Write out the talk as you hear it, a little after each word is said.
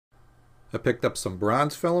I picked up some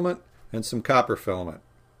bronze filament and some copper filament.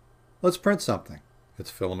 Let's print something. It's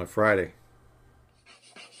Filament Friday.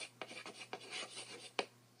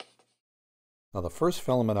 Now the first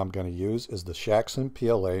filament I'm going to use is the Shaxson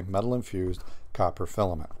PLA Metal Infused Copper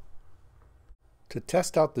Filament. To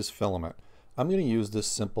test out this filament, I'm going to use this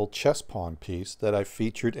simple chess pawn piece that I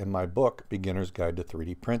featured in my book, Beginner's Guide to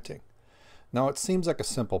 3D Printing. Now it seems like a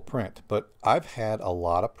simple print, but I've had a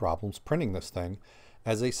lot of problems printing this thing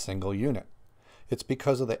as a single unit. It's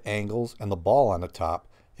because of the angles and the ball on the top,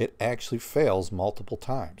 it actually fails multiple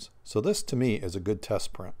times. So this to me is a good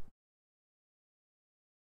test print.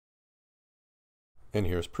 And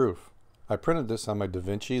here's proof. I printed this on my Da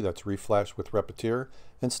Vinci that's reflashed with Repetier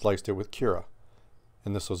and sliced it with Cura.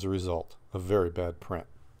 And this was the result, a very bad print.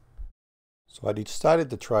 So I decided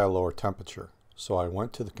to try a lower temperature. So I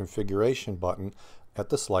went to the configuration button at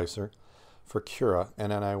the slicer for Cura,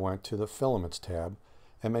 and then I went to the Filaments tab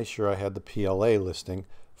and made sure I had the PLA listing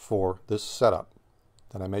for this setup.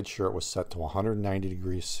 Then I made sure it was set to 190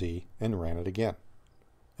 degrees C and ran it again.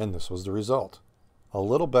 And this was the result. A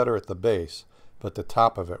little better at the base, but the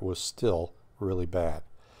top of it was still really bad.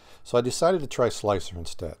 So I decided to try Slic3r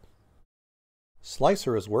instead.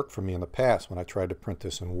 Slic3r has worked for me in the past when I tried to print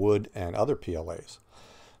this in wood and other PLAs.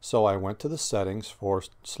 So I went to the settings for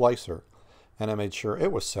Slic3r and I made sure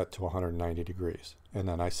it was set to 190 degrees. And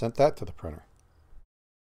then I sent that to the printer.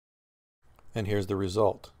 And here's the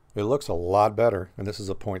result. It looks a lot better, and this is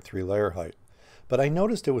a 0.3 layer height. But I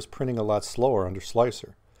noticed it was printing a lot slower under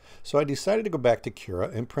Slic3r. So I decided to go back to Cura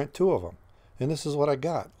and print two of them. And this is what I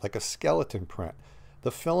got, like a skeleton print.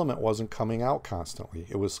 The filament wasn't coming out constantly.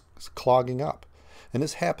 It was clogging up. And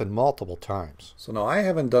this happened multiple times. So now I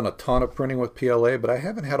haven't done a ton of printing with PLA, but I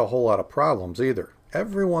haven't had a whole lot of problems either.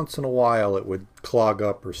 Every once in a while it would clog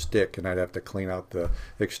up or stick and I'd have to clean out the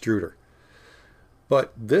extruder.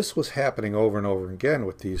 But this was happening over and over again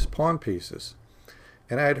with these pawn pieces.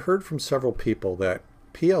 And I had heard from several people that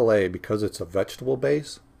PLA, because it's a vegetable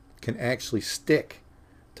base, can actually stick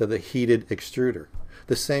to the heated extruder,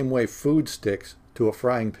 the same way food sticks to a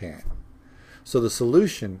frying pan. So the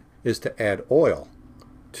solution is to add oil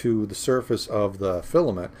to the surface of the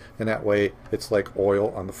filament, and that way it's like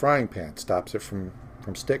oil on the frying pan, stops it from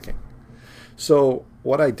sticking. So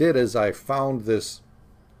what I did is I found this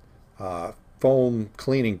foam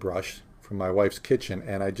cleaning brush from my wife's kitchen,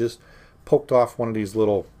 and I just poked off one of these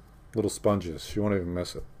little sponges. She won't even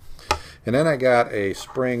miss it. And then I got a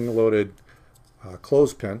spring-loaded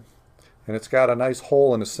clothespin, and it's got a nice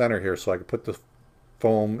hole in the center here, so I could put the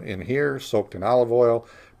foam in here, soaked in olive oil,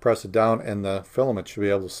 press it down, and the filament should be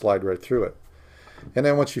able to slide right through it. And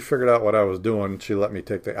then once she figured out what I was doing, she let me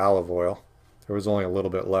take the olive oil. There was only a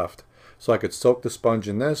little bit left. So I could soak the sponge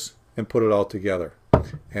in this and put it all together.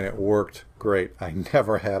 And it worked great. I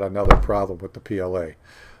never had another problem with the PLA.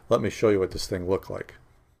 Let me show you what this thing looked like.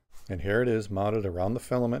 And here it is mounted around the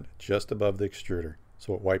filament just above the extruder.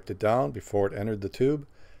 So it wiped it down before it entered the tube.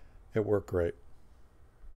 It worked great.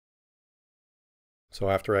 So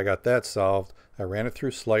after I got that solved, I ran it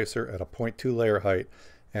through Slic3r at a 0.2 layer height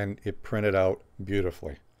and it printed out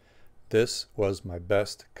beautifully. This was my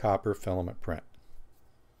best copper filament print.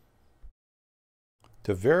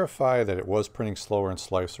 To verify that it was printing slower in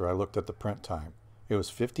Slic3r, I looked at the print time. It was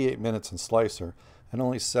 58 minutes in Slic3r and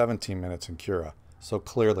only 17 minutes in Cura, so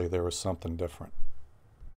clearly there was something different.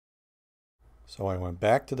 So I went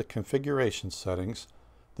back to the configuration settings,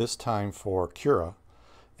 this time for Cura,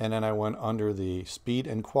 and then I went under the Speed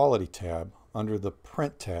and Quality tab, under the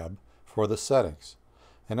Print tab for the settings.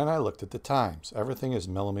 And then I looked at the times. Everything is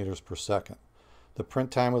millimeters per second. The print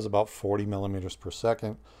time was about 40 millimeters per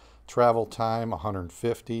second, travel time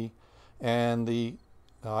 150, and the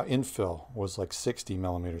infill was like 60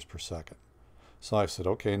 millimeters per second. So I said,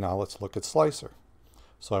 okay, now let's look at Slic3r.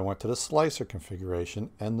 So I went to the Slic3r configuration,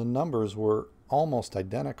 and the numbers were almost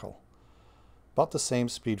identical. About the same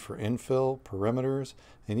speed for infill, perimeters,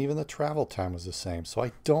 and even the travel time was the same. So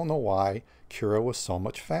I don't know why Cura was so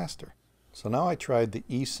much faster. So now I tried the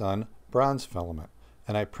eSun bronze filament,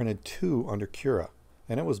 and I printed two under Cura.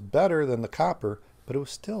 And it was better than the copper, but it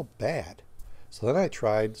was still bad. So then I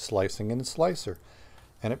tried slicing in Slic3r,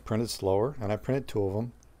 and it printed slower, and I printed two of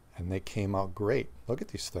them, and they came out great. Look at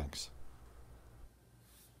these things.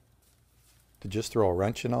 To just throw a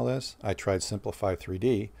wrench in all this, I tried Simplify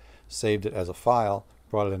 3D, saved it as a file,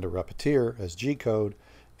 brought it into Repetier as G-code,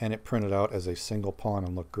 and it printed out as a single pawn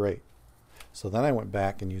and looked great. So then I went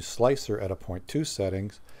back and used Slic3r at a 0.2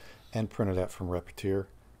 settings and printed that from Repetier,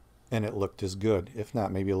 and it looked as good, if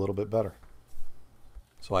not maybe a little bit better.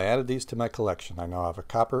 So I added these to my collection. I now have a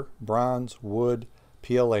copper, bronze, wood,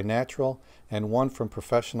 PLA Natural, and one from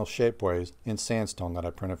Professional Shapeways in sandstone that I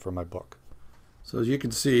printed for my book. So as you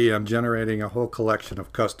can see, I'm generating a whole collection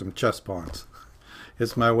of custom chest pawns.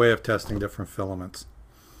 It's my way of testing different filaments.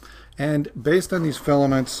 And based on these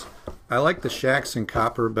filaments, I like the Shaxson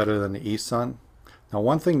copper better than the eSun. Now,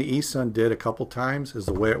 one thing the eSun did a couple times is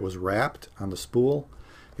the way it was wrapped on the spool.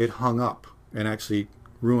 It hung up and actually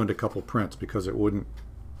ruined a couple prints because it wouldn't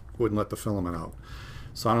let the filament out.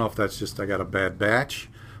 So I don't know if that's just I got a bad batch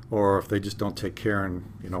or if they just don't take care in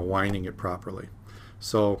winding it properly.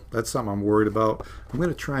 So that's something I'm worried about. I'm going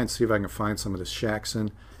to try and see if I can find some of this Shaxson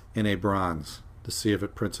in a bronze to see if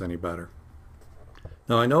it prints any better.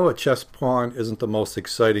 Now I know a chest pawn isn't the most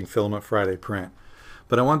exciting Filament Friday print,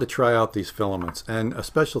 but I wanted to try out these filaments, and a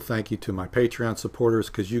special thank you to my Patreon supporters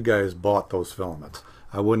because you guys bought those filaments.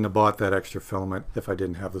 I wouldn't have bought that extra filament if I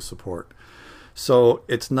didn't have the support. So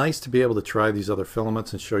it's nice to be able to try these other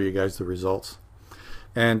filaments and show you guys the results.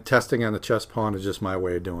 And testing on the chest pawn is just my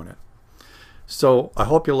way of doing it. So I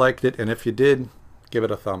hope you liked it, and if you did, give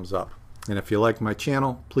it a thumbs up. And if you like my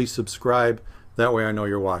channel, please subscribe. That way I know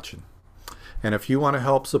you're watching. And if you want to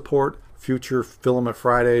help support future Filament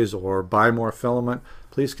Fridays or buy more filament,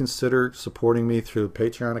 please consider supporting me through the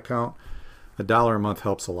Patreon account. $1 a month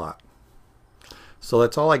helps a lot. So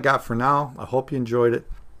that's all I got for now. I hope you enjoyed it.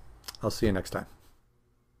 I'll see you next time.